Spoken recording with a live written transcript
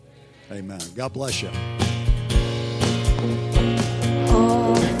Amen. God bless you.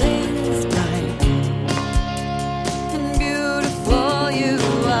 All things bright and beautiful you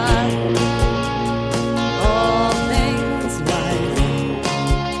are. All things wise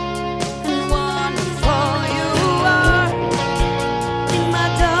and wonderful you are. In my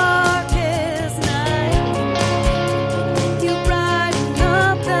darkest night, you brighten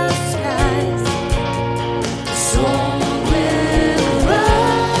up the skies. So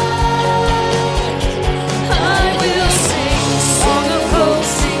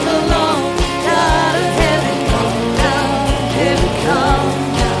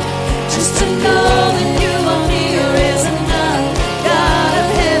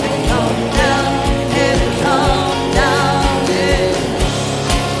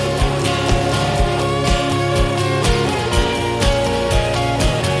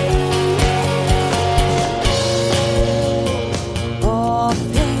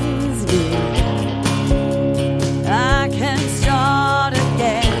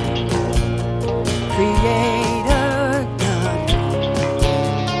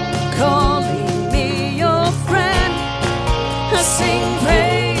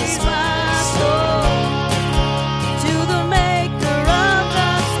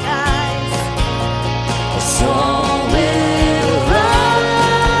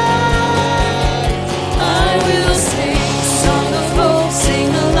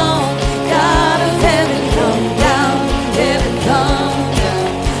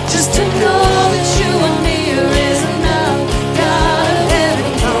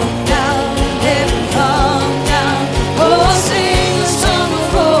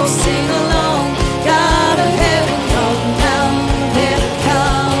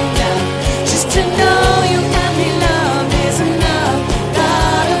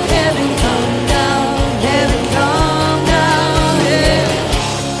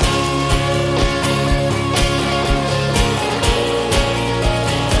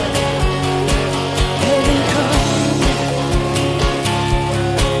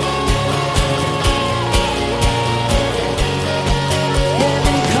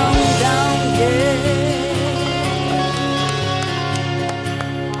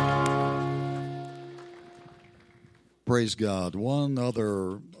Praise God. One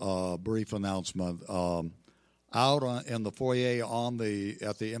other brief announcement. Out in the foyer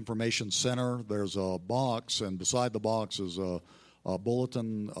at the information center, there's a box, and beside the box is a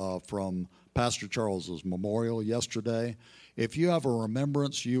bulletin from Pastor Charles's memorial yesterday. If you have a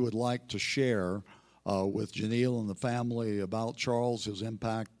remembrance you would like to share with Janelle and the family about Charles, his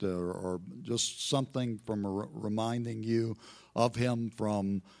impact, or just something from reminding you of him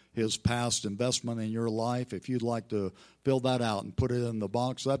from his past investment in your life, if you'd like to fill that out and put it in the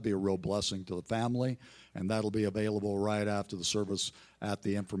box, that'd be a real blessing to the family, and that'll be available right after the service at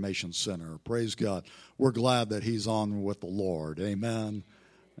the Information Center. Praise God. We're glad that he's on with the Lord. Amen.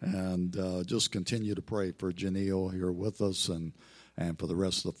 And just continue to pray for Janelle here with us and for the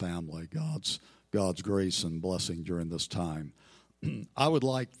rest of the family. God's grace and blessing during this time. I would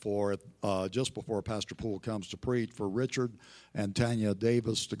like for, just before Pastor Poole comes to preach, for Richard and Tanya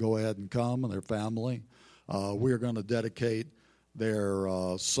Davis to go ahead and come and their family. We are going to dedicate their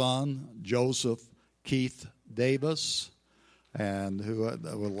son, Joseph Keith Davis, and who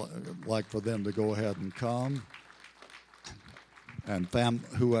I would like for them to go ahead and come. And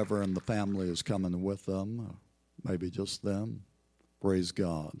whoever in the family is coming with them, maybe just them. Praise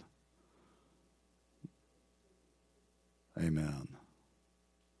God. Amen.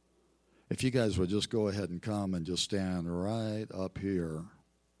 If you guys would just go ahead and come and just stand right up here.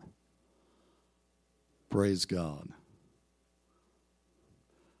 Praise God.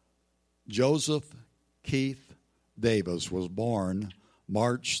 Joseph Keith Davis was born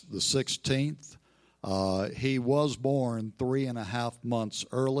March the 16th. He was born 3.5 months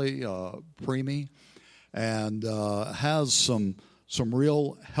early, preemie, and has some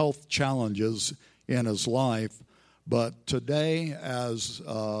real health challenges in his life. But today, as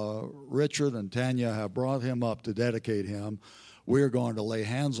Richard and Tanya have brought him up to dedicate him, we are going to lay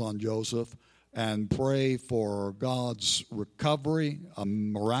hands on Joseph and pray for God's recovery, a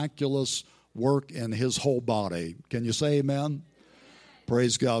miraculous work in his whole body. Can you say amen?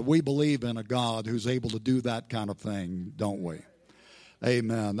 Praise God. We believe in a God who's able to do that kind of thing, don't we?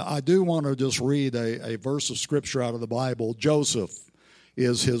 Amen. I do want to just read a verse of Scripture out of the Bible. Joseph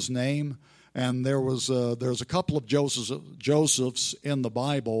is his name. And there's a couple of Josephs in the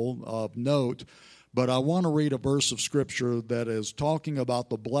Bible of note, but I want to read a verse of Scripture that is talking about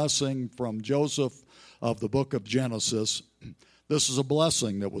the blessing from Joseph of the book of Genesis. This is a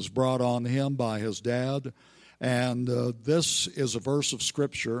blessing that was brought on him by his dad, and this is a verse of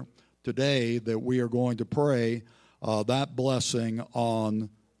Scripture today that we are going to pray that blessing on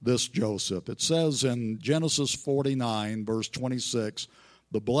this Joseph. It says in Genesis 49, verse 26,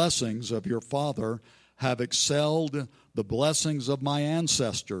 the blessings of your father have excelled the blessings of my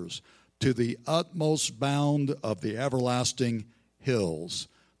ancestors to the utmost bound of the everlasting hills.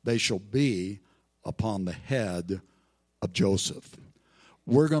 They shall be upon the head of Joseph.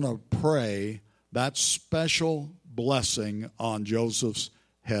 We're going to pray that special blessing on Joseph's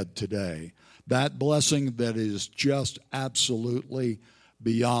head today. That blessing that is just absolutely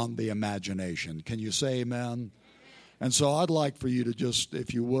beyond the imagination. Can you say amen? And so I'd like for you to just,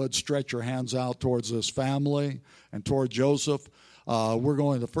 if you would, stretch your hands out towards this family and toward Joseph. We're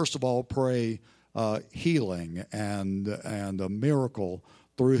going to, first of all, pray healing and a miracle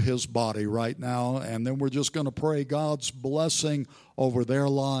through his body right now. And then we're just going to pray God's blessing over their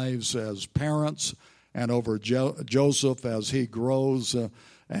lives as parents and over Joseph as he grows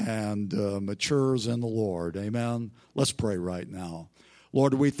and matures in the Lord. Amen. Let's pray right now.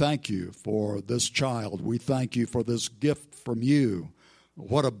 Lord, we thank you for this child. We thank you for this gift from you.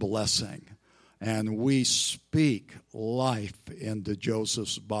 What a blessing. And we speak life into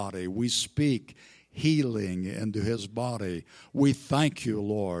Joseph's body. We speak healing into his body. We thank you,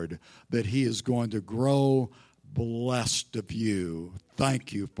 Lord, that he is going to grow blessed of you.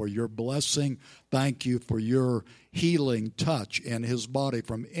 Thank you for your blessing. Thank you for your healing touch in his body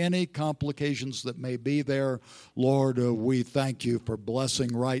from any complications that may be there. Lord, we thank you for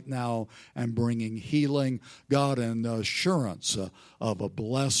blessing right now and bringing healing, God, and assurance of a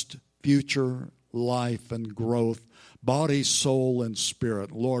blessed future life and growth, body, soul, and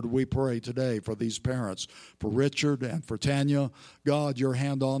spirit. Lord, we pray today for these parents, for Richard and for Tanya. God, your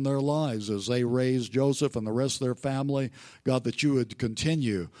hand on their lives as they raise Joseph and the rest of their family. God, that you would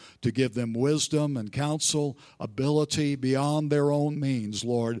continue to give them wisdom and counsel, ability beyond their own means,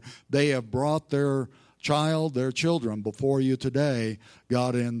 Lord. They have brought their children before you today,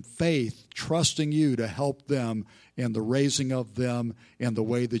 God, in faith, trusting you to help them in the raising of them in the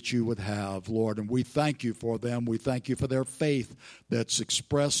way that you would have, Lord. And we thank you for them. We thank you for their faith that's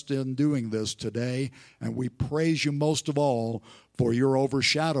expressed in doing this today. And we praise you most of all for your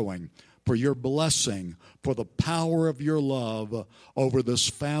overshadowing, for your blessing, for the power of your love over this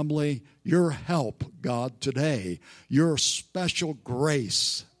family, your help, God, today, your special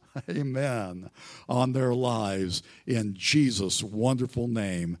grace, amen, on their lives in Jesus' wonderful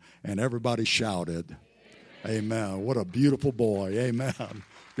name. And everybody shouted, amen. What a beautiful boy. Amen.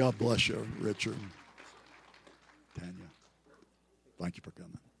 God bless you, Richard. Tanya, thank you for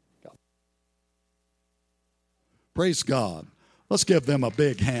coming. Praise God. Let's give them a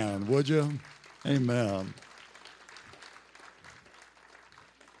big hand, would you? Amen.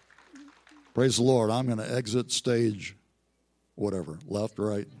 Praise the Lord. I'm going to exit stage, whatever, left,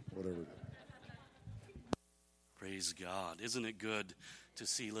 right, whatever. Praise God. Isn't it good to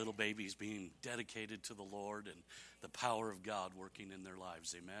see little babies being dedicated to the Lord and the power of God working in their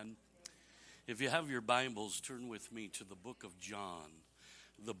lives? Amen. If you have your Bibles, turn with me to the book of John.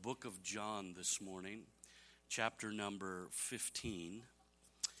 The book of John this morning, chapter number 15.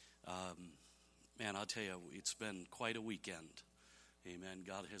 Man, I'll tell you, it's been quite a weekend. Amen.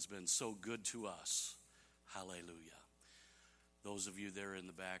 God has been so good to us. Hallelujah. Those of you there in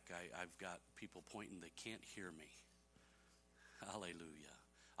the back, I've got people pointing, they can't hear me. Hallelujah.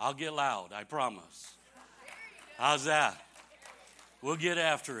 I'll get loud, I promise. How's that? We'll get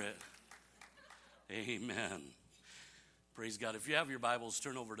after it. Amen. Praise God. If you have your Bibles,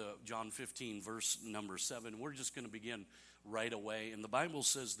 turn over to John 15, verse number 7. We're just going to begin right away. And the Bible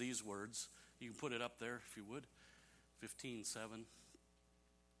says these words. You can put it up there if you would. 15:7.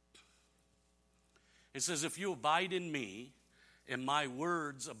 It says, if you abide in me and my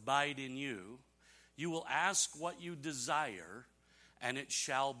words abide in you, you will ask what you desire and it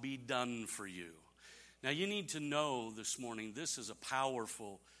shall be done for you. Now you need to know this morning, this is a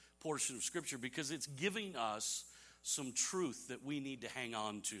powerful portion of Scripture because it's giving us some truth that we need to hang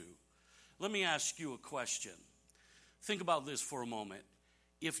on to. Let me ask you a question. Think about this for a moment.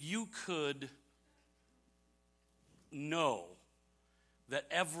 If you could know that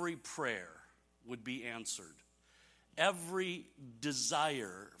every prayer would be answered, every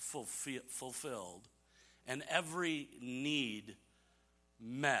desire fulfilled, and every need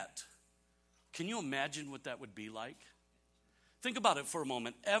met, can you imagine what that would be like? Think about it for a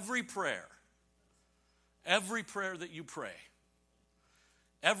moment. Every prayer that you pray,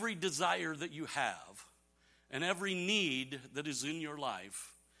 every desire that you have, and every need that is in your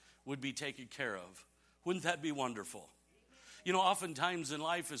life would be taken care of. Wouldn't that be wonderful? You know, oftentimes in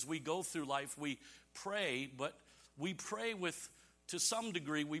life as we go through life, we pray, but we pray with to some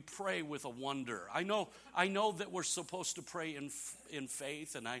degree, we pray with a wonder. I know that we're supposed to pray in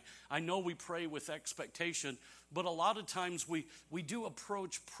faith, and I know we pray with expectation, but a lot of times we do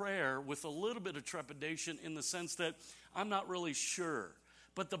approach prayer with a little bit of trepidation in the sense that I'm not really sure.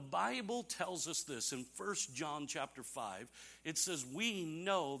 But the Bible tells us this in 1 John chapter 5. It says, we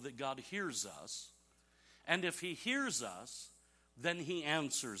know that God hears us, and if he hears us, then he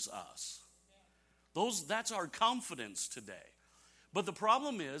answers us. That's our confidence today. But the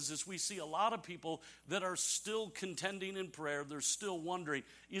problem is we see a lot of people that are still contending in prayer. They're still wondering,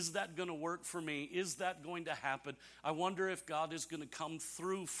 is that going to work for me? Is that going to happen? I wonder if God is going to come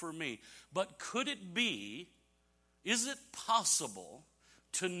through for me. But could it be, is it possible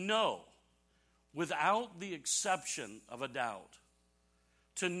to know without the exception of a doubt,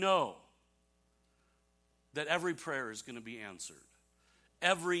 to know that every prayer is going to be answered,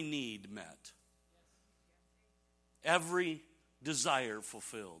 every need met, every desire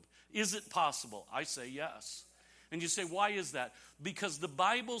fulfilled? Is it possible? I say yes. And you say, why is that? Because the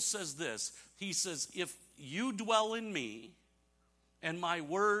Bible says this. He says, if you dwell in me and my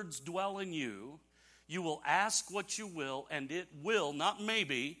words dwell in you, you will ask what you will, and it will, not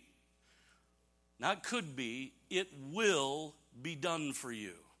maybe, not could be, it will be done for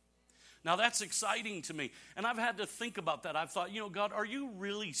you. Now that's exciting to me. And I've had to think about that. I've thought, God, are you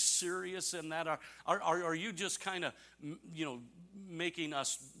really serious in that? Are you just kind of, making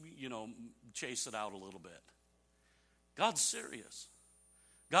us, chase it out a little bit? God's serious.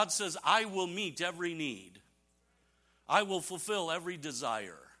 God says, I will meet every need. I will fulfill every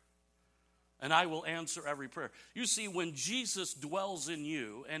desire. And I will answer every prayer. You see, when Jesus dwells in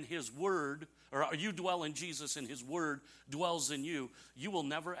you and his word, or you dwell in Jesus and his word dwells in you, you will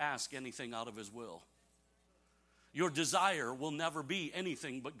never ask anything out of his will. Your desire will never be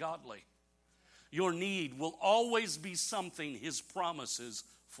anything but godly. Your need will always be something his promises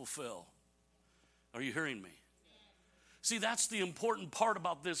fulfill. Are you hearing me? See, that's the important part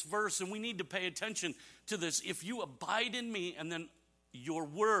about this verse, and we need to pay attention to this. If you abide in me, and then your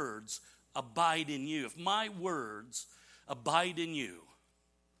words abide in you. If my words abide in you,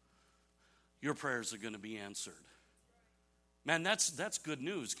 your prayers are going to be answered. Man, that's good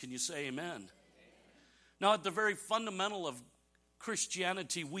news. Can you say amen? Now, at the very fundamental of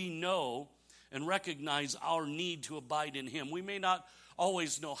Christianity, we know and recognize our need to abide in him. We may not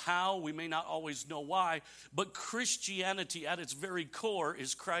always know how, we may not always know why, but Christianity at its very core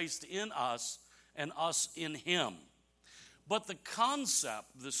is Christ in us and us in him. But the concept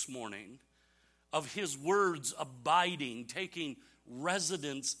this morning of his words abiding, taking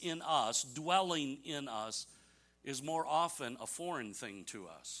residence in us, dwelling in us, is more often a foreign thing to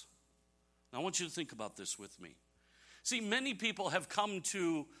us. Now, I want you to think about this with me. See, many people have come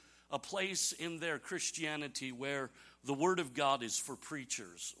to a place in their Christianity where the Word of God is for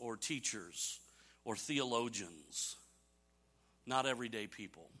preachers or teachers or theologians, not everyday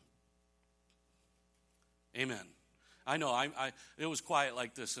people. Amen. I know, it was quiet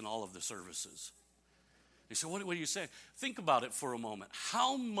like this in all of the services. They said, what are you saying? Think about it for a moment.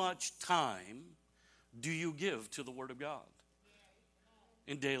 How much time do you give to the Word of God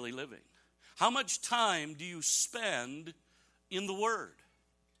in daily living? How much time do you spend in the Word?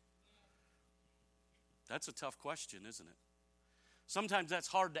 That's a tough question, isn't it? Sometimes that's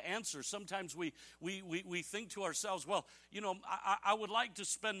hard to answer. Sometimes we think to ourselves, well, I would like to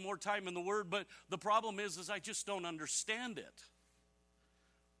spend more time in the Word, but the problem is I just don't understand it.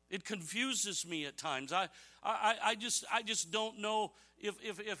 It confuses me at times. I just don't know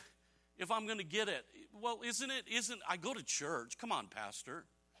if I'm going to get it. Well, isn't I go to church. Come on, Pastor.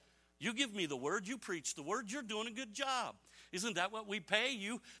 You give me the Word, you preach the Word, you're doing a good job. Isn't that what we pay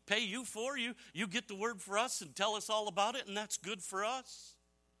you for? You get the Word for us and tell us all about it, and that's good for us.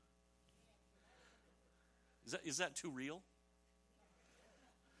 Is that too real?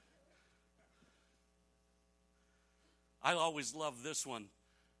 I always love this one.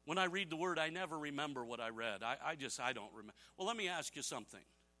 When I read the Word, I never remember what I read. I don't remember. Well, let me ask you something.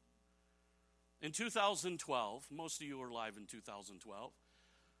 In 2012, most of you were alive in 2012,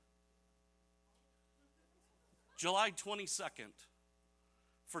 July 22nd,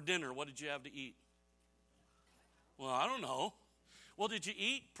 for dinner, what did you have to eat? Well, I don't know. Well, did you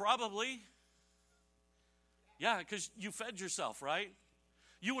eat? Probably. Yeah, because you fed yourself, right?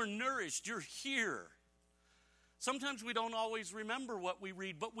 You were nourished. You're here. Sometimes we don't always remember what we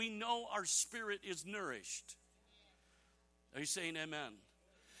read, but we know our spirit is nourished. Are you saying amen?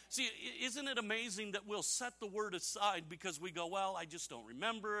 See, isn't it amazing that we'll set the Word aside because we go, well, I just don't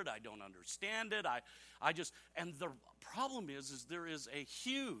remember it. I don't understand it. And the problem is there is a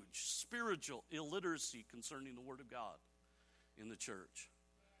huge spiritual illiteracy concerning the Word of God in the church.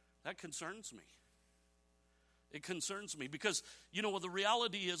 That concerns me. It concerns me because, the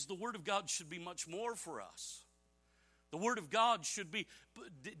reality is the Word of God should be much more for us. The Word of God should be,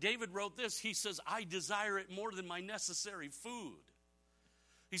 David wrote this, he says, I desire it more than my necessary food.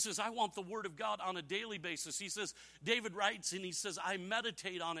 He says, I want the Word of God on a daily basis. He says, David writes and he says, I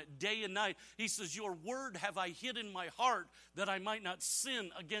meditate on it day and night. He says, your Word have I hid in my heart that I might not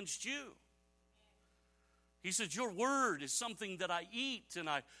sin against you. He says, your Word is something that I eat and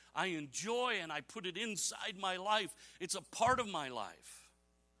I enjoy and I put it inside my life. It's a part of my life.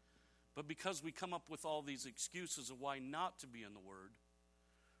 But because we come up with all these excuses of why not to be in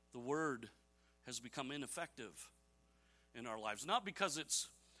the Word has become ineffective in our lives. Not because it's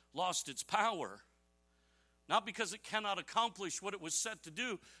lost its power, not because it cannot accomplish what it was set to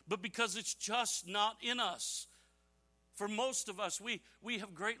do, but because it's just not in us. For most of us, we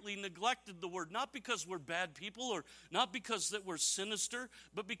have greatly neglected the Word, not because we're bad people or not because that we're sinister,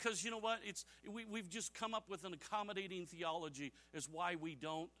 but because, you know what, we've just come up with an accommodating theology as why we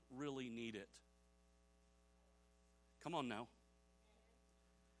don't really need it. Come on now.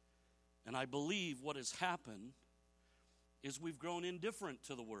 And I believe what has happened is we've grown indifferent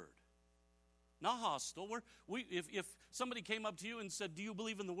to the Word. Not hostile. If somebody came up to you and said, do you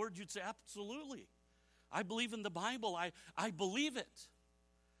believe in the Word? You'd say, absolutely. I believe in the Bible. I believe it.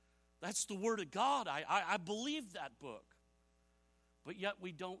 That's the Word of God. I believe that book. But yet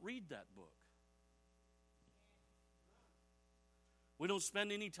we don't read that book. We don't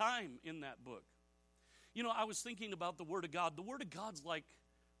spend any time in that book. I was thinking about the Word of God. The Word of God's like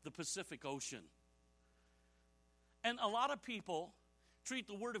the Pacific Ocean. And a lot of people treat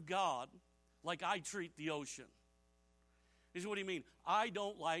the Word of God like I treat the ocean. Here's what do you mean? I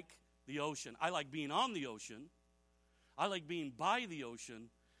don't like the ocean. I like being on the ocean. I like being by the ocean,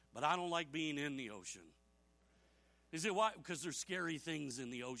 but I don't like being in the ocean. You say why? Because there's scary things in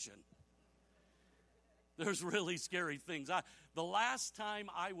the ocean. There's really scary things. The last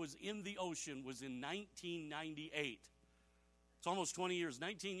time I was in the ocean was in 1998. It's almost 20 years,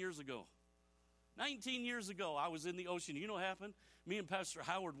 19 years ago. 19 years ago, I was in the ocean. You know what happened? Me and Pastor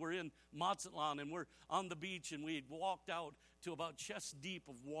Howard were in Mazatlan, and we're on the beach, and we had walked out to about chest deep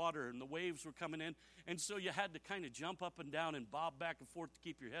of water, and the waves were coming in. And so you had to kind of jump up and down and bob back and forth to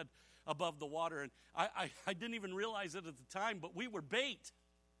keep your head above the water. And I didn't even realize it at the time, but we were bait.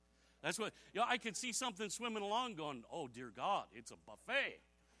 That's what, I could see something swimming along going, oh, dear God, it's a buffet.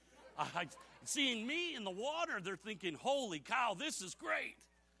 Seeing me in the water, they're thinking, holy cow, this is great.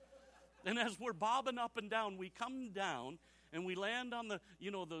 And as we're bobbing up and down, we come down and we land on the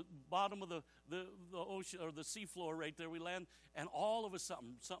bottom of the ocean or the seafloor right there. We land, and all of a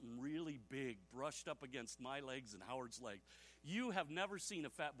sudden, something really big brushed up against my legs and Howard's leg. You have never seen a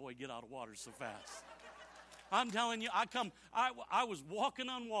fat boy get out of water so fast. I'm telling you, I was walking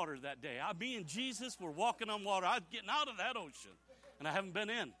on water that day. Me and Jesus were walking on water. I was getting out of that ocean, and I haven't been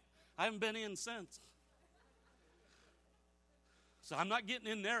in. I haven't been in since. So I'm not getting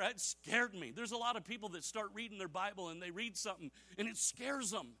in there. That scared me. There's a lot of people that start reading their Bible and they read something and it scares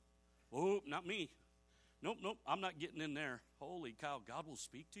them. Oh, not me. Nope, I'm not getting in there. Holy cow, God will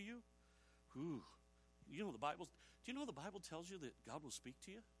speak to you? Whew. Do you know the Bible tells you that God will speak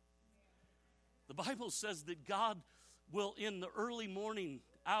to you? The Bible says that God will, in the early morning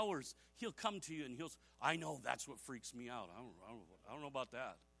hours, he'll come to you and I know that's what freaks me out. I don't know about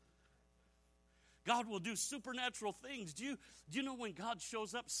that. God will do supernatural things. Do you know when God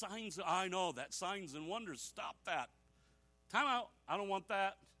shows up, signs? I know that signs and wonders. Stop that. Time out. I don't want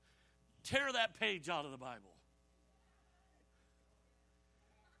that. Tear that page out of the Bible.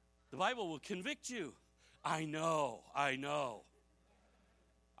 The Bible will convict you. I know. I don't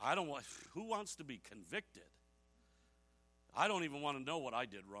want. Who wants to be convicted? I don't even want to know what I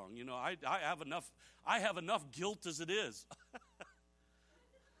did wrong. I have enough. I have enough guilt as it is.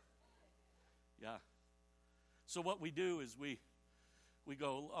 Yeah. So what we do is we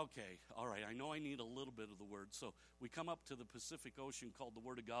go, okay, all right, I know I need a little bit of the Word. So we come up to the Pacific Ocean called the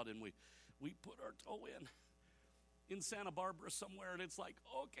Word of God, and we put our toe in Santa Barbara somewhere, and it's like,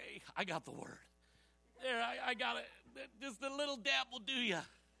 okay, I got the Word. There, I got it. Just a little dab will do you.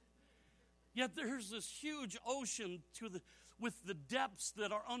 Yet there's this huge ocean with the depths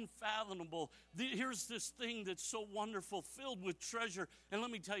that are unfathomable. Here's this thing that's so wonderful, filled with treasure. And let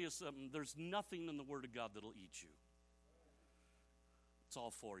me tell you something. There's nothing in the Word of God that'll eat you. It's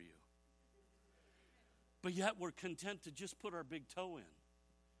all for you. But yet we're content to just put our big toe in.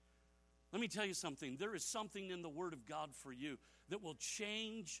 Let me tell you something. There is something in the Word of God for you that will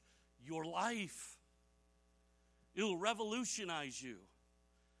change your life. It will revolutionize you.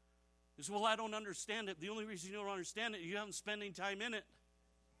 You say, well, I don't understand it. The only reason you don't understand it, you haven't spent any time in it.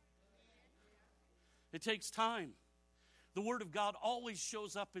 It takes time. The Word of God always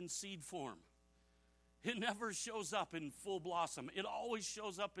shows up in seed form. It never shows up in full blossom. It always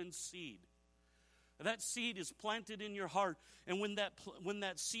shows up in seed. That seed is planted in your heart, and when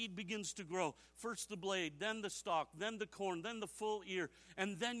that seed begins to grow, first the blade, then the stalk, then the corn, then the full ear,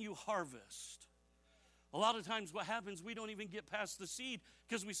 and then you harvest. A lot of times what happens, we don't even get past the seed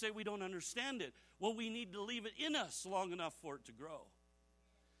because we say we don't understand it. Well, we need to leave it in us long enough for it to grow.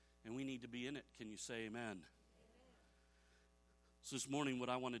 And we need to be in it. Can you say amen? So this morning what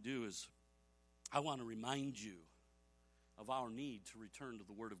I want to do is I want to remind you of our need to return to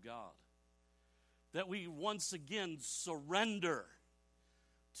the Word of God. That we once again surrender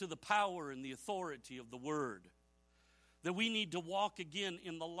to the power and the authority of the Word. That we need to walk again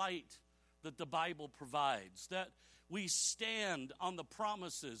in the light that the Bible provides. That we stand on the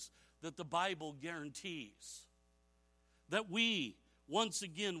promises that the Bible guarantees. That we once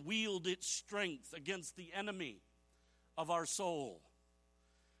again wield its strength against the enemy of our soul.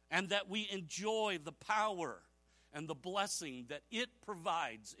 And that we enjoy the power and the blessing that it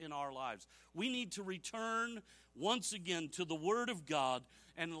provides in our lives. We need to return once again to the Word of God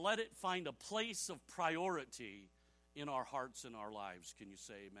and let it find a place of priority in our hearts and our lives. Can you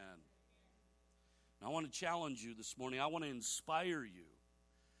say amen? Now, I want to challenge you this morning. I want to inspire you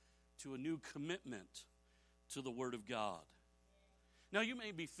to a new commitment to the Word of God. Now, you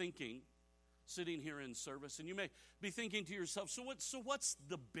may be thinking, sitting here in service, and you may be thinking to yourself, so what's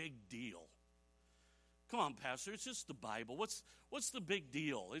the big deal? Come on, Pastor, it's just the Bible. What's the big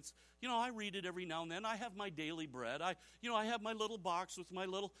deal? It's, I read it every now and then. I have my daily bread. I have my little box with my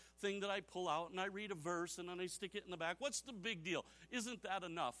little thing that I pull out, and I read a verse, and then I stick it in the back. What's the big deal? Isn't that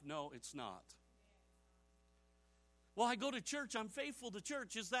enough? No, it's not. Well, I go to church. I'm faithful to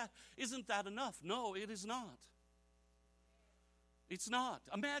church. Isn't that enough? No, it is not. It's not.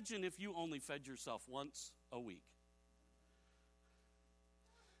 Imagine if you only fed yourself once a week.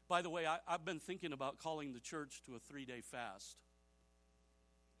 By the way, I've been thinking about calling the church to a 3-day fast.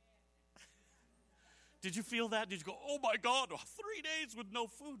 Did you feel that? Did you go, oh my God, 3 days with no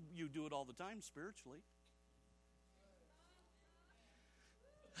food? You do it all the time spiritually.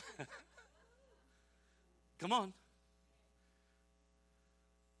 Come on.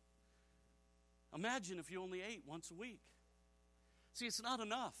 Imagine if you only ate once a week. See, it's not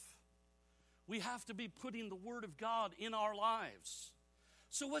enough. We have to be putting the Word of God in our lives.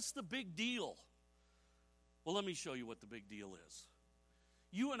 So what's the big deal? Well, let me show you what the big deal is.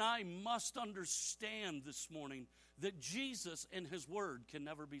 You and I must understand this morning that Jesus and His Word can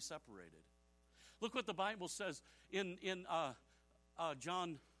never be separated. Look what the Bible says in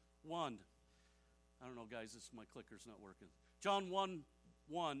John 1. I don't know, guys, my clicker's not working. John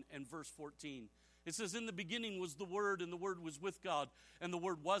 1 and verse 14. It says, in the beginning was the Word, and the Word was with God, and the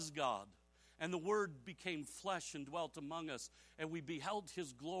Word was God. And the Word became flesh and dwelt among us, and we beheld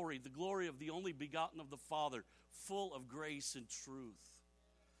His glory, the glory of the only begotten of the Father, full of grace and truth.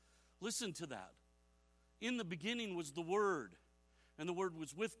 Listen to that. In the beginning was the Word, and the Word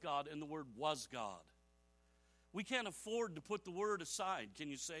was with God, and the Word was God. We can't afford to put the Word aside. Can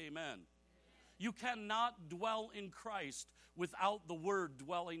you say amen? You cannot dwell in Christ without the Word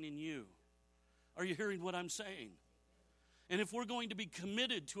dwelling in you. Are you hearing what I'm saying? And if we're going to be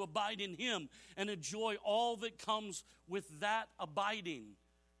committed to abide in Him and enjoy all that comes with that abiding,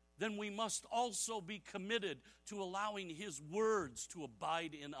 then we must also be committed to allowing His words to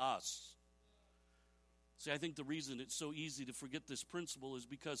abide in us. See, I think the reason it's so easy to forget this principle is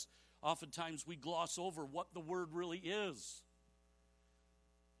because oftentimes we gloss over what the Word really is.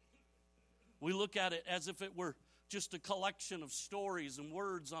 We look at it as if it were just a collection of stories and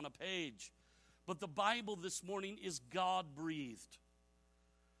words on a page. But the Bible this morning is God-breathed.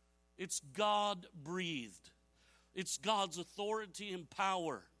 It's God-breathed. It's God's authority and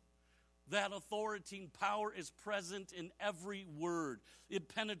power. That authority and power is present in every word.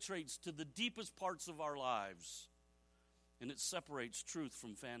 It penetrates to the deepest parts of our lives. And it separates truth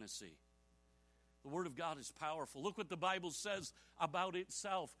from fantasy. The Word of God is powerful. Look what the Bible says about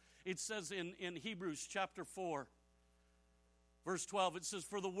itself. It says in Hebrews chapter 4, verse 12, it says,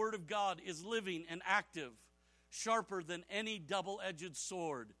 for the Word of God is living and active, sharper than any double-edged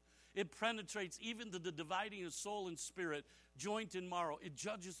sword. It penetrates even to the dividing of soul and spirit, joint and marrow. It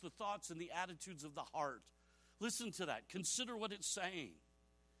judges the thoughts and the attitudes of the heart. Listen to that. Consider what it's saying.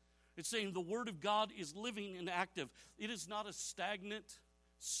 It's saying the Word of God is living and active. It is not a stagnant,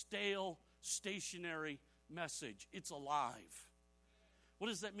 stale, stationary message. It's alive. What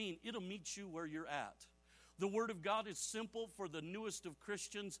does that mean? It'll meet you where you're at. The Word of God is simple for the newest of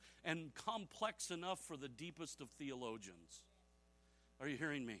Christians and complex enough for the deepest of theologians. Are you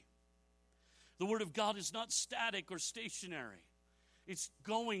hearing me? The Word of God is not static or stationary. It's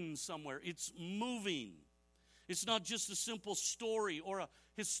going somewhere. It's moving. It's not just a simple story or a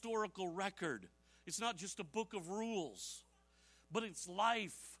historical record. It's not just a book of rules, but it's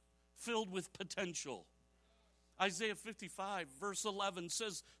life filled with potential. Isaiah 55, verse 11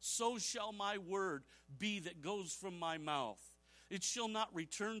 says, "So shall my word be that goes from my mouth. It shall not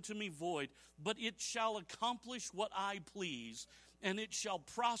return to me void, but it shall accomplish what I please, and it shall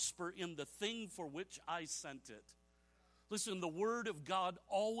prosper in the thing for which I sent it." Listen, the Word of God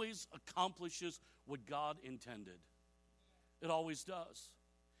always accomplishes what God intended. It always does.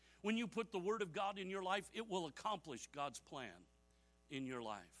 When you put the Word of God in your life, it will accomplish God's plan in your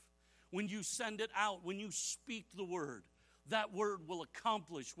life. When you send it out, when you speak the Word, that Word will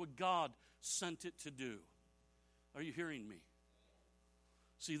accomplish what God sent it to do. Are you hearing me?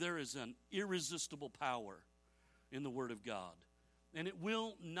 See, there is an irresistible power in the Word of God, and it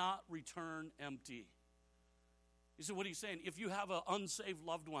will not return empty. You say, what are you saying? If you have an unsaved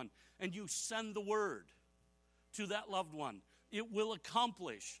loved one and you send the Word to that loved one, it will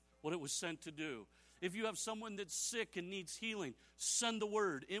accomplish what it was sent to do. If you have someone that's sick and needs healing, send the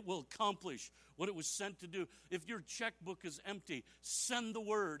Word. It will accomplish what it was sent to do. If your checkbook is empty, send the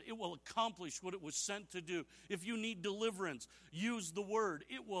Word. It will accomplish what it was sent to do. If you need deliverance, use the Word.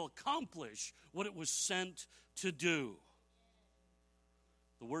 It will accomplish what it was sent to do.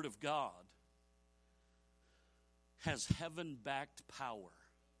 The Word of God has heaven-backed power.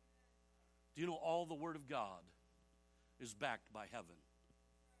 Do you know all the Word of God is backed by heaven?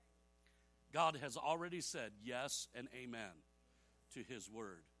 God has already said yes and amen to His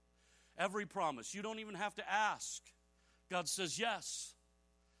Word. Every promise, you don't even have to ask. God says yes.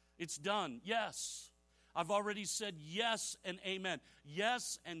 It's done. Yes. I've already said yes and amen.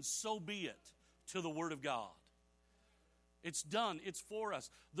 Yes, and so be it to the Word of God. It's done. It's for us.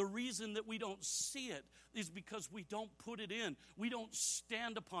 The reason that we don't see it is because we don't put it in. We don't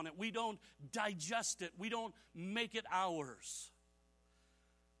stand upon it. We don't digest it. We don't make it ours.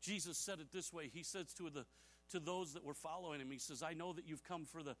 Jesus said it this way. He says to those that were following him, he says, "I know that you've come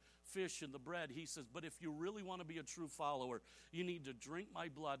for the fish and the bread." He says, "But if you really want to be a true follower, you need to drink my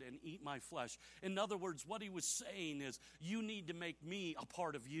blood and eat my flesh." In other words, what he was saying is, you need to make me a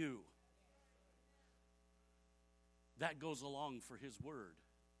part of you. That goes along for his word.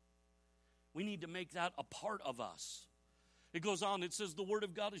 We need to make that a part of us. It goes on, it says, the Word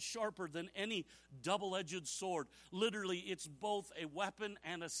of God is sharper than any double-edged sword. Literally, it's both a weapon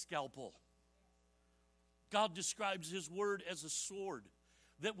and a scalpel. God describes His Word as a sword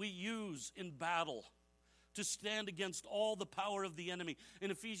that we use in battle to stand against all the power of the enemy. In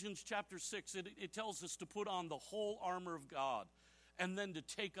Ephesians chapter 6, it tells us to put on the whole armor of God and then to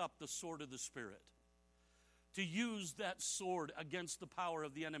take up the sword of the Spirit. To use that sword against the power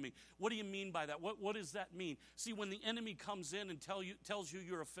of the enemy. What do you mean by that? What does that mean? See, when the enemy comes in and tells you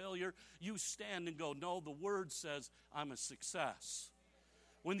you're a failure, you stand and go, "No, the Word says I'm a success."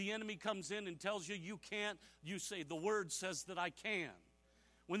 When the enemy comes in and tells you you can't, you say, "The Word says that I can."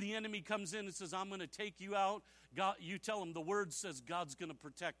 When the enemy comes in and says, "I'm going to take you out," God, you tell him, "The Word says God's going to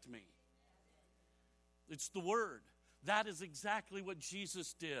protect me." It's the Word. That is exactly what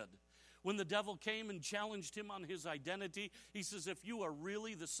Jesus did. When the devil came and challenged him on his identity, he says, "If you are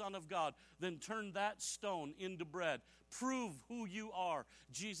really the Son of God, then turn that stone into bread. Prove who you are."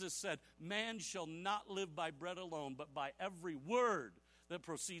 Jesus said, "Man shall not live by bread alone, but by every word that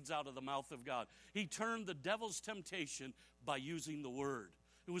proceeds out of the mouth of God." He turned the devil's temptation by using the Word.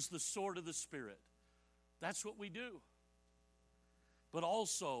 It was the sword of the Spirit. That's what we do. But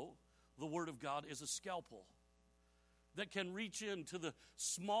also, the Word of God is a scalpel that can reach into the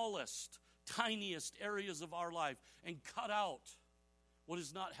smallest, tiniest areas of our life and cut out what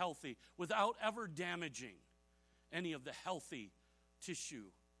is not healthy without ever damaging any of the healthy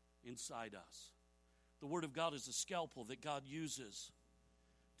tissue inside us. The Word of God is a scalpel that God uses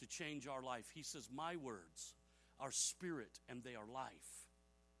to change our life. He says, "My words are spirit and they are life."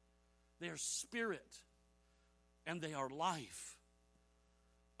 They are spirit and they are life.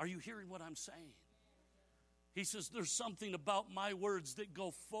 Are you hearing what I'm saying? He says, there's something about my words that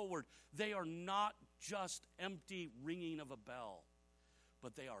go forward. They are not just empty ringing of a bell,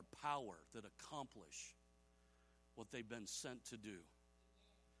 but they are power that accomplish what they've been sent to do.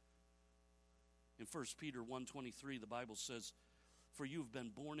 In 1 Peter 1:23, the Bible says, "For you have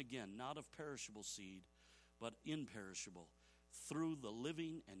been born again, not of perishable seed, but imperishable, through the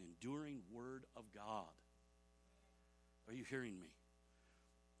living and enduring Word of God." Are you hearing me?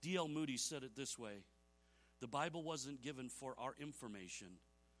 D.L. Moody said it this way: The Bible wasn't given for our information,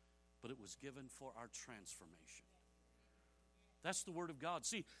 but it was given for our transformation. That's the Word of God.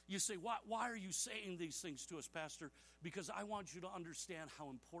 See, you say, why are you saying these things to us, Pastor? Because I want you to understand how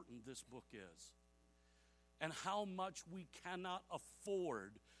important this book is and how much we cannot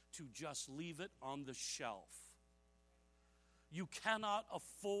afford to just leave it on the shelf. You cannot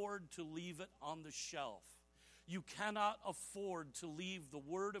afford to leave it on the shelf. You cannot afford to leave the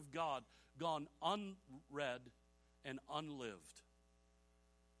Word of God gone unread and unlived.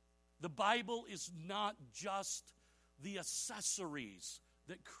 The Bible is not just the accessories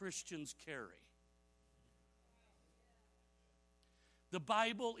that Christians carry. The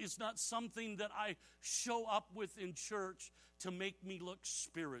Bible is not something that I show up with in church to make me look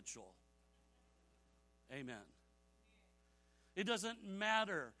spiritual. Amen. It doesn't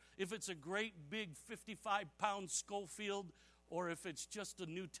matter if it's a great big 55-pound Schofield or if it's just a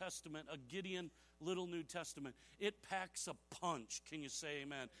New Testament, a Gideon little New Testament. It packs a punch. Can you say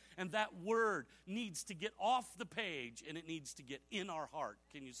amen? And that word needs to get off the page and it needs to get in our heart.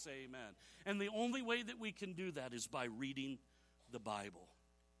 Can you say amen? And the only way that we can do that is by reading the Bible.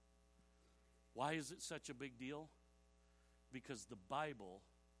 Why is it such a big deal? Because the Bible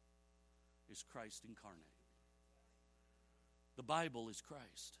is Christ incarnate. The Bible is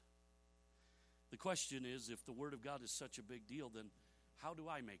Christ. The question is, if the Word of God is such a big deal, then how do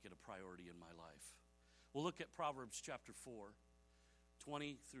I make it a priority in my life? We'll look at Proverbs chapter 4,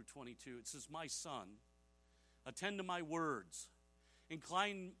 20 through 22. It says, "My son, attend to my words.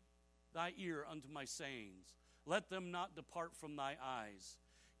 Incline thy ear unto my sayings. Let them not depart from thy eyes.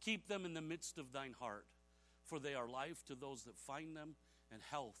 Keep them in the midst of thine heart, for they are life to those that find them and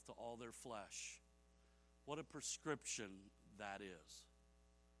health to all their flesh." What a prescription that is.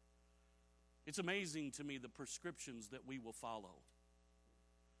 It's amazing to me the prescriptions that we will follow.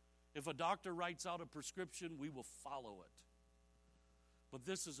 If a doctor writes out a prescription, we will follow it. But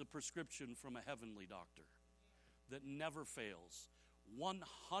this is a prescription from a heavenly doctor that never fails.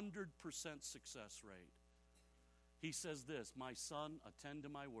 100% success rate. He says this, "My son, attend to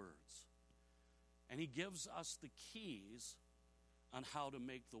my words." And he gives us the keys on how to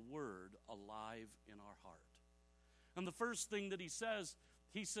make the word alive in our heart. And the first thing that he says,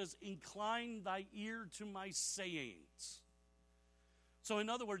 "Incline thy ear to my sayings." So in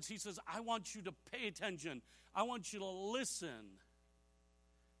other words, he says, I want you to pay attention. I want you to listen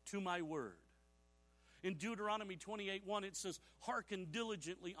to my word. In Deuteronomy 28:1, it says, "Hearken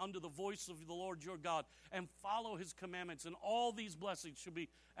diligently unto the voice of the Lord your God, and follow his commandments, and all these blessings shall be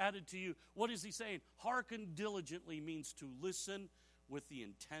added to you." What is he saying? Hearken diligently means to listen with the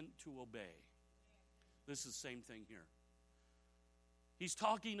intent to obey. This is the same thing here. He's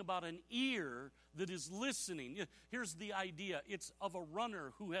talking about an ear that is listening. Here's the idea. It's of a runner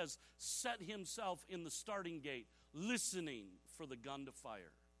who has set himself in the starting gate, listening for the gun to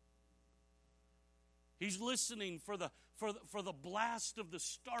fire. He's listening for the blast of the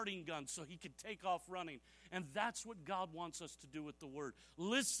starting gun so he can take off running. And that's what God wants us to do with the word.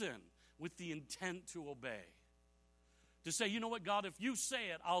 Listen with the intent to obey. To say, you know what, God, if you say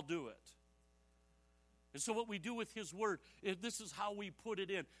it, I'll do it. And so what we do with his word, this is how we put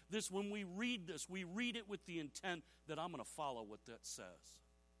it in. When we read this, we read it with the intent that I'm going to follow what that says.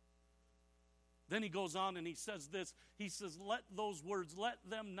 Then he goes on and he says this. He says, "Let those words, let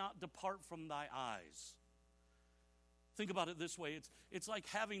them not depart from thy eyes." Think about it this way. It's like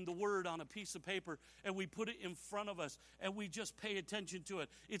having the word on a piece of paper and we put it in front of us and we just pay attention to it.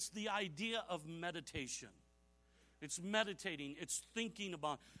 It's the idea of meditation. It's meditating. It's thinking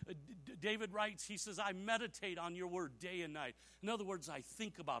about. David writes, he says, "I meditate on your word day and night." In other words, I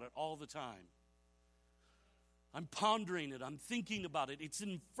think about it all the time. I'm pondering it. I'm thinking about it. It's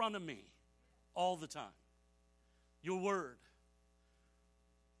in front of me all the time. Your word.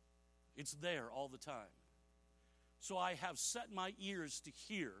 It's there all the time. So I have set my ears to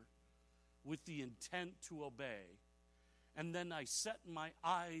hear with the intent to obey. And then I set my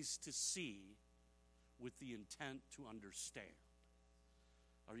eyes to see with the intent to understand.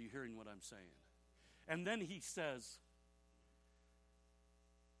 Are you hearing what I'm saying? And then he says,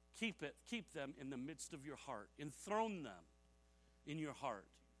 keep them in the midst of your heart. Enthrone them in your heart.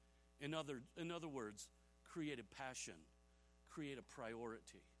 In other words, create a passion, create a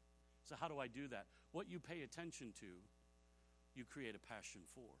priority. So how do I do that? What you pay attention to, you create a passion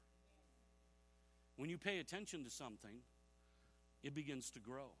for. When you pay attention to something, it begins to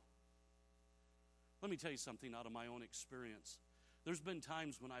grow. Let me tell you something out of my own experience. There's been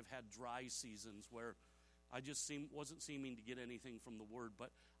times when I've had dry seasons where I just wasn't seeming to get anything from the Word,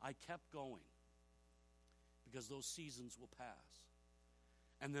 but I kept going because those seasons will pass.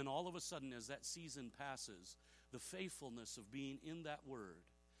 And then all of a sudden, as that season passes, the faithfulness of being in that word,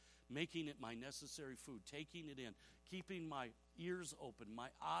 making it my necessary food, taking it in, keeping my ears open, my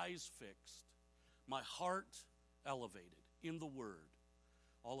eyes fixed, my heart elevated in the word.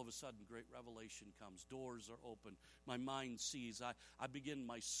 All of a sudden, great revelation comes. Doors are open. My mind sees. I begin,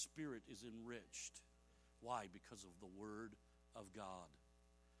 my spirit is enriched. Why? Because of the word of God.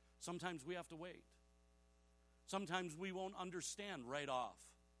 Sometimes we have to wait. Sometimes we won't understand right off.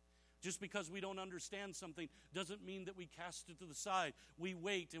 Just because we don't understand something doesn't mean that we cast it to the side. We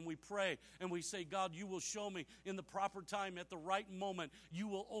wait and we pray and we say, God, you will show me in the proper time, at the right moment. You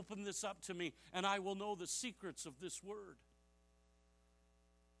will open this up to me, and I will know the secrets of this word.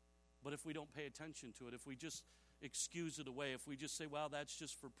 But if we don't pay attention to it, if we just excuse it away, if we just say, well, that's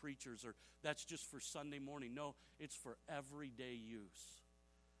just for preachers, or that's just for Sunday morning. No, it's for everyday use.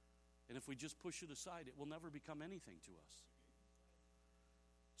 And if we just push it aside, it will never become anything to us.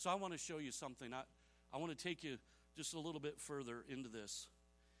 So I want to show you something. I want to take you just a little bit further into this.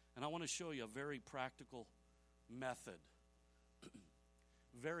 And I want to show you a very practical method.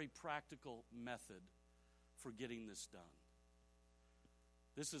 Very practical method for getting this done.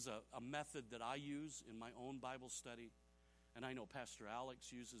 This is a method that I use in my own Bible study. And I know Pastor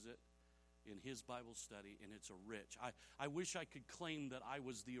Alex uses it in his Bible study, and it's a rich. I wish I could claim that I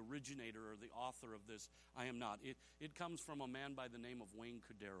was the originator or the author of this. I am not. It comes from a man by the name of Wayne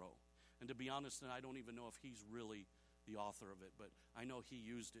Cordeiro. And to be honest, and I don't even know if he's really the author of it, but I know he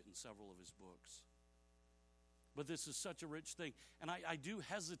used it in several of his books. But this is such a rich thing. And I do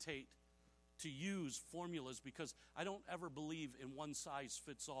hesitate to use formulas because I don't ever believe in one size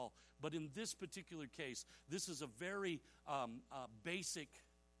fits all. But in this particular case, this is a very basic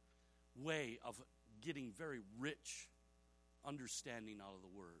way of getting very rich understanding out of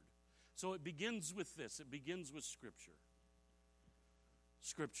the word. So it begins with this. It begins with Scripture.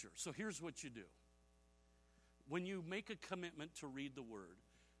 Scripture. So here's what you do. When you make a commitment to read the word,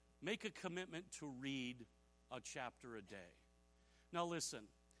 make a commitment to read a chapter a day. Now listen,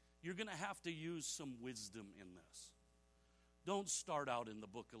 you're going to have to use some wisdom in this. Don't start out in the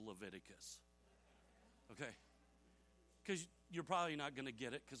book of Leviticus. Okay? Because you're probably not going to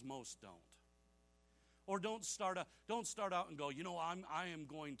get it, because most don't. Or don't start out and go, I am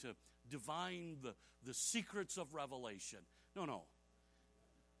going to divine the secrets of Revelation. No.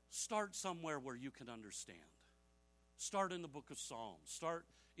 Start somewhere where you can understand. Start in the book of Psalms. Start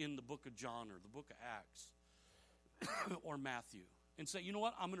in the book of John or the book of Acts or Matthew. And say, you know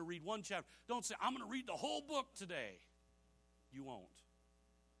what, I'm going to read one chapter. Don't say, I'm going to read the whole book today. You won't.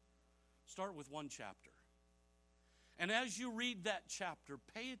 Start with one chapter. And as you read that chapter,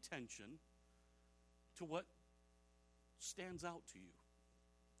 pay attention to what stands out to you.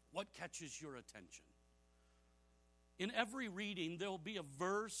 What catches your attention? In every reading, there will be a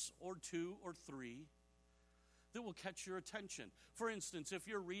verse or two or three that will catch your attention. For instance, if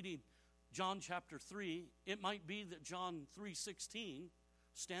you're reading John chapter 3, it might be that John 3:16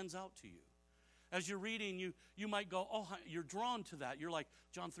 stands out to you. As you're reading, you might go, oh, you're drawn to that. You're like,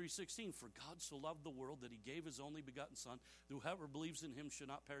 John 3:16, for God so loved the world that he gave his only begotten Son, that whoever believes in him should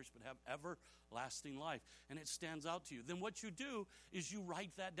not perish but have everlasting life. And it stands out to you. Then what you do is you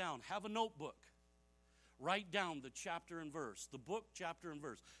write that down. Have a notebook. Write down the chapter and verse, the book, chapter, and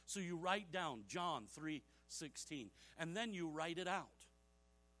verse. So you write down John 3:16, and then you write it out.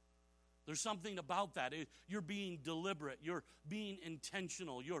 There's something about that. You're being deliberate. You're being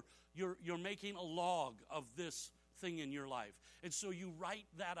intentional. You're making a log of this thing in your life. And so you write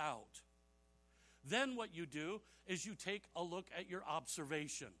that out. Then what you do is you take a look at your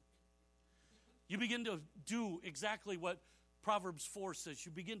observation. You begin to do exactly what Proverbs 4 says.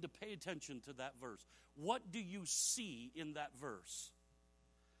 You begin to pay attention to that verse. What do you see in that verse?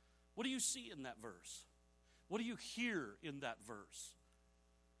 What do you see in that verse? What do you hear in that verse?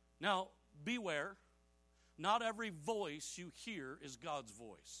 Now, beware, not every voice you hear is God's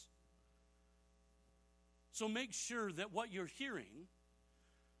voice. So make sure that what you're hearing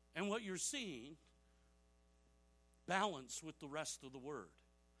and what you're seeing balance with the rest of the word.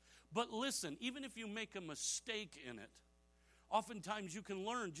 But listen, even if you make a mistake in it, oftentimes you can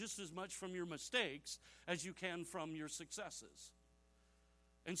learn just as much from your mistakes as you can from your successes.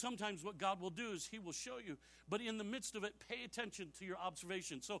 And sometimes what God will do is he will show you. But in the midst of it, pay attention to your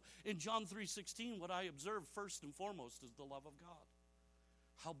observation. So in John 3:16, what I observe first and foremost is the love of God.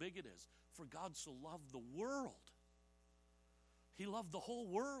 How big it is. For God so loved the world. He loved the whole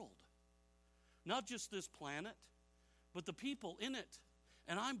world. Not just this planet, but the people in it.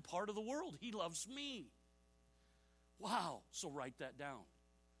 And I'm part of the world. He loves me. Wow. So write that down.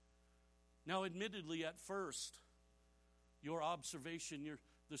 Now, admittedly, at first, your observation,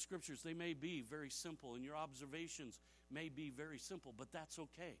 the scriptures, they may be very simple, and your observations may be very simple, but that's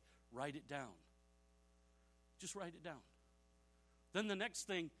okay. Write it down. Just write it down. Then the next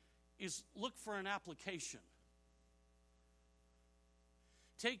thing is look for an application.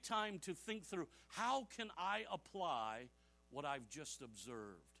 Take time to think through, how can I apply what I've just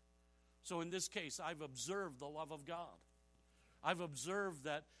observed? So in this case, I've observed the love of God. I've observed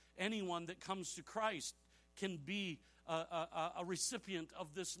that anyone that comes to Christ can be a recipient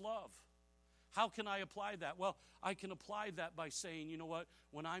of this love. How can I apply that? Well, I can apply that by saying, you know what,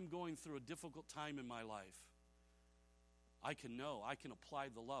 when I'm going through a difficult time in my life, I can apply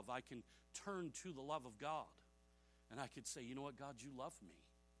the love. I can turn to the love of God. And I could say, you know what, God, you love me.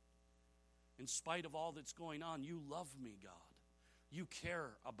 In spite of all that's going on, you love me, God. You care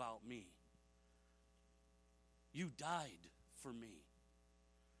about me. You died for me.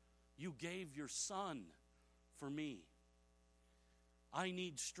 You gave your son for me. I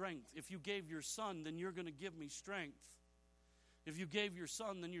need strength. If you gave your son, then you're going to give me strength. If you gave your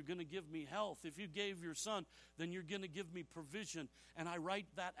son, then you're going to give me health. If you gave your son, then you're going to give me provision. And I write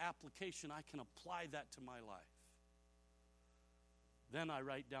that application. I can apply that to my life. Then I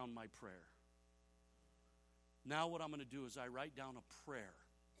write down my prayer. Now what I'm going to do is I write down a prayer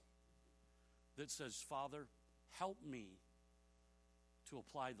that says, Father, help me to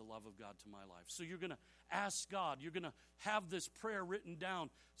apply the love of God to my life. So you're going to ask God, you're going to have this prayer written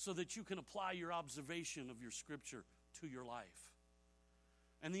down so that you can apply your observation of your scripture to your life.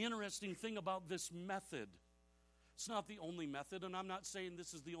 And the interesting thing about this method, it's not the only method, and I'm not saying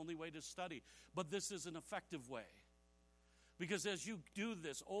this is the only way to study, but this is an effective way. Because as you do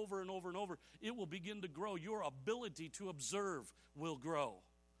this over and over and over, it will begin to grow. Your ability to observe will grow.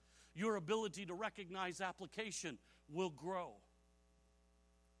 Your ability to recognize application will grow.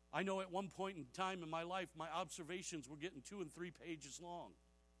 I know at one point in time in my life, my observations were getting 2 and 3 pages long.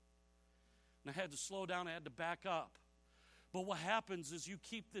 And I had to slow down, I had to back up. But what happens is you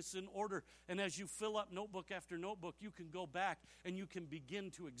keep this in order, and as you fill up notebook after notebook, you can go back and you can begin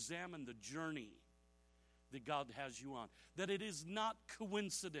to examine the journey that God has you on. That it is not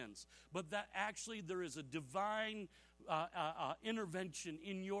coincidence, but that actually there is a divine intervention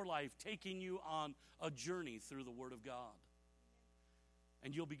in your life taking you on a journey through the Word of God.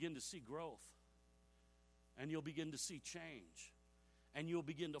 And you'll begin to see growth. And you'll begin to see change. And you'll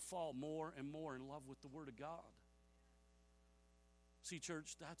begin to fall more and more in love with the Word of God. See,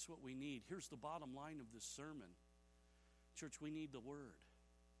 church, that's what we need. Here's the bottom line of this sermon. Church, we need the Word.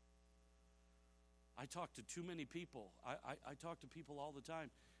 I talk to too many people. I talk to people all the time.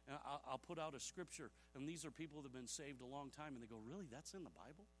 And I'll put out a scripture, and these are people that have been saved a long time, and they go, really, that's in the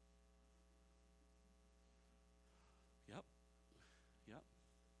Bible? Yep.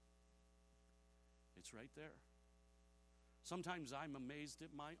 It's right there. Sometimes I'm amazed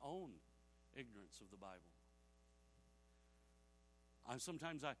at my own ignorance of the Bible.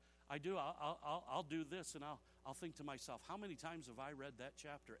 I'll do this, and I'll think to myself, how many times have I read that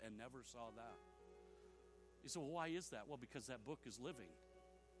chapter and never saw that? You say, well, why is that? Well, because that book is living.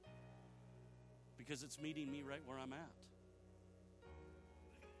 Because it's meeting me right where I'm at.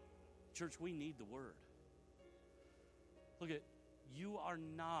 Church, we need the Word. Look at, you are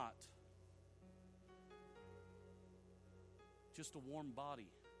not just a warm body.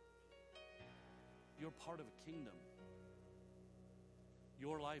 You're part of a kingdom.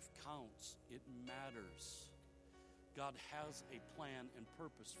 Your life counts. It matters. God has a plan and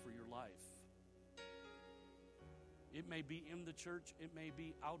purpose for your life. It may be in the church, it may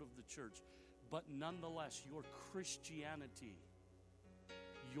be out of the church, but nonetheless, your Christianity,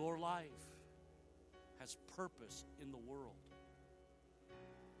 your life, has purpose in the world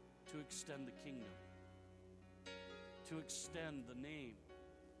to extend the kingdom, to extend the name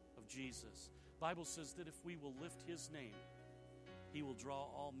of Jesus. The Bible says that if we will lift His name, He will draw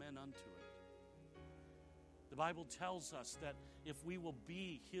all men unto it. The Bible tells us that if we will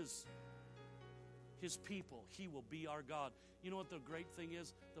be His people, He will be our God. You know what the great thing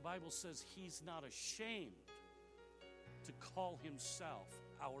is? The Bible says He's not ashamed to call Himself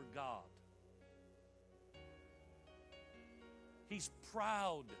our God. He's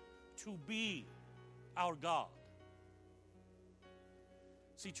proud to be our God.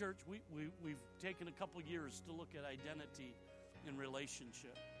 See, church, we've taken a couple years to look at identity in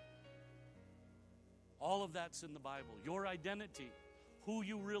relationship. All of that's in the Bible. Your identity, who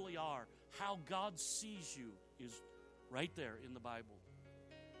you really are, how God sees you is right there in the Bible.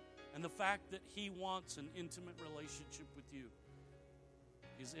 And the fact that He wants an intimate relationship with you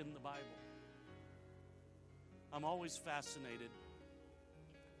is in the Bible. I'm always fascinated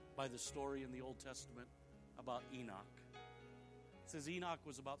by the story in the Old Testament about Enoch. It says Enoch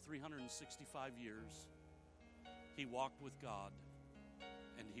was about 365 years. He walked with God,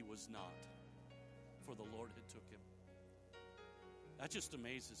 and he was not, for the Lord had took him. That just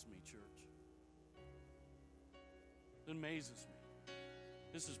amazes me, church. It amazes me.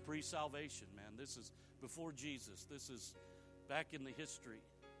 This is pre-salvation, man. This is before Jesus. This is back in the history.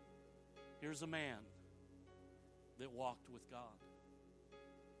 Here's a man that walked with God.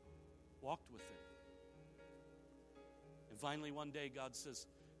 Walked with him. And finally one day God says,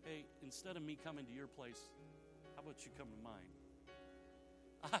 hey, instead of me coming to your place, how about you come to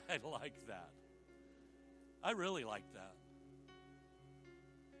mine? I like that. I really like that.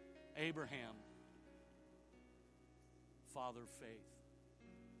 Abraham, father of faith.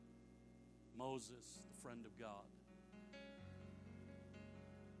 Moses, the friend of God.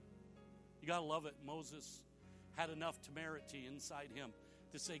 You got to love it. Moses had enough temerity inside him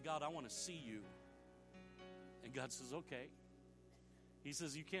to say, God, I want to see you. And God says, okay. He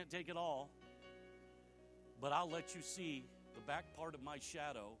says, you can't take it all, but I'll let you see the back part of my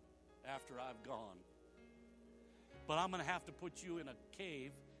shadow after I've gone. But I'm going to have to put you in a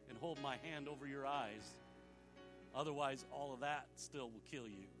cave and hold my hand over your eyes. Otherwise, all of that still will kill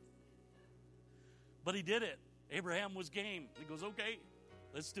you. But he did it. Abraham was game. He goes, okay,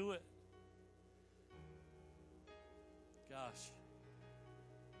 let's do it. Gosh,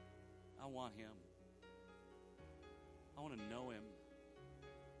 I want him. I want to know him.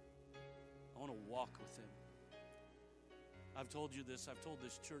 I want to walk with him. I've told you this. I've told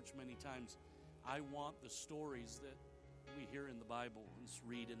this church many times. I want the stories that we hear in the Bible and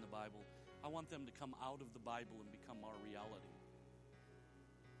read in the Bible. I want them to come out of the Bible and become our reality.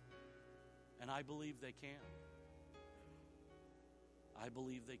 And I believe they can. I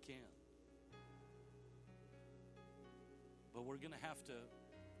believe they can. But we're going to have to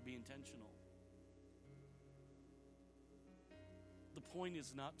be intentional. The point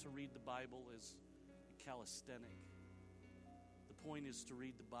is not to read the Bible as calisthenic. The point is to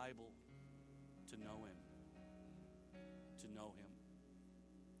read the Bible to know him. To know him.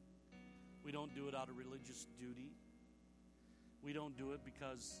 We don't do it out of religious duty. We don't do it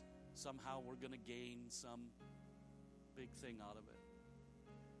because somehow we're going to gain some big thing out of it.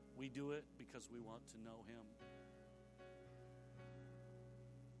 We do it because we want to know him.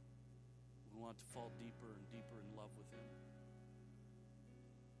 We want to fall deeper and deeper in love with him.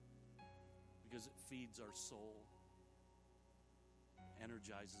 Because it feeds our soul,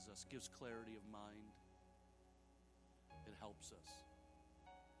 energizes us, gives clarity of mind. It helps us.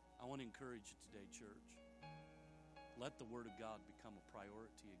 I want to encourage you today, church. Let the Word of God become a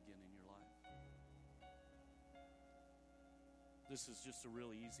priority again in your life. This is just a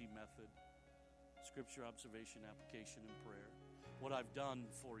really easy method. Scripture, observation, application, and prayer. What I've done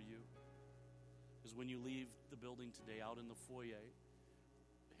for you is when you leave the building today, out in the foyer,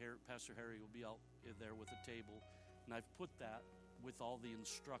 Pastor Harry will be out there with a table, and I've put that with all the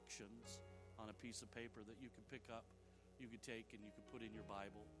instructions on a piece of paper that you can pick up, you could take, and you could put in your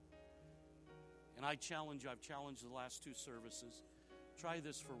Bible. And I've challenged the last two services. Try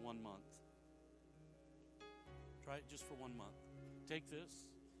this for 1 month. Try it just for 1 month. Take this,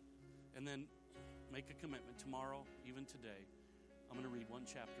 and then make a commitment. Tomorrow, even today, I'm going to read one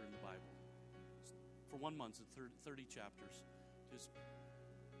chapter in the Bible. For 1 month, it's 30 chapters. Just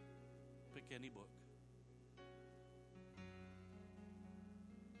pick any book.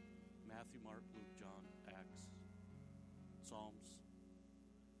 Matthew, Mark, Luke, John, Acts, Psalms.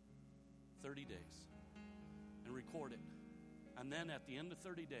 30 days. And record it. And then at the end of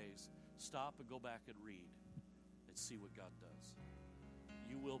 30 days, stop and go back and read and see what God does.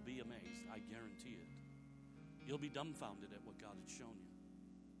 You will be amazed. I guarantee it. You'll be dumbfounded at what God has shown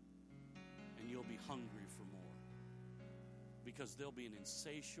you. And you'll be hungry for more. Because there'll be an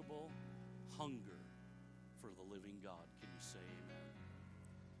insatiable hunger for the living God. Can you say amen?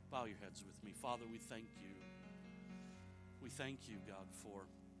 Bow your heads with me. Father, we thank you. We thank you, God, for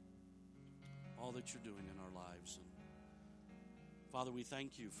all that you're doing in our lives. And Father, we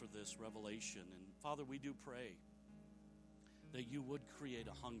thank you for this revelation. And Father, we do pray that you would create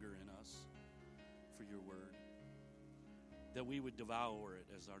a hunger in us for your word. That we would devour it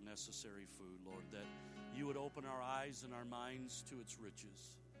as our necessary food, Lord. That you would open our eyes and our minds to its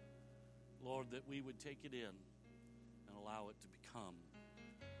riches. Lord, that we would take it in and allow it to become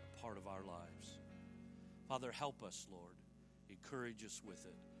a part of our lives. Father, help us, Lord. Encourage us with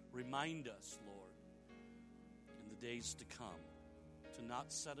it. Remind us, Lord, in the days to come, to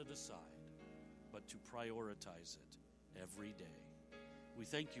not set it aside, but to prioritize it every day. We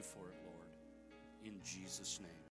thank you for it, Lord, in Jesus' name.